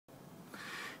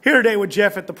Here today with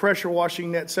Jeff at the Pressure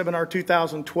Washing Net Seminar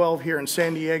 2012 here in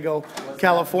San Diego,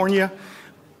 California.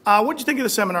 What'd you think of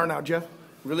the seminar now, Jeff?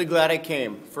 Really glad I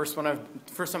came. First time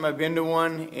I've been to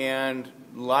one, and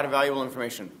a lot of valuable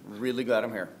information. Really glad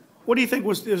I'm here. What do you think,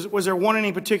 was there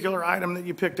any particular item that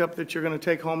you picked up that you're going to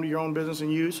take home to your own business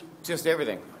and use? Just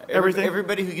everything. Everything?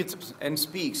 Everybody who gets up and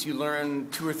speaks, you learn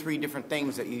 2 or 3 different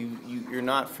things that you're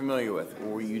not familiar with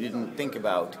or you didn't think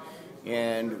about.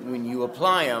 And when you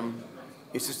apply them,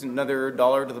 it's just another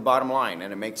dollar to the bottom line,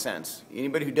 and it makes sense.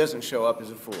 Anybody who doesn't show up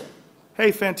is a fool. Hey,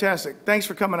 fantastic. Thanks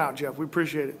for coming out, Jeff. We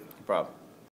appreciate it. No problem.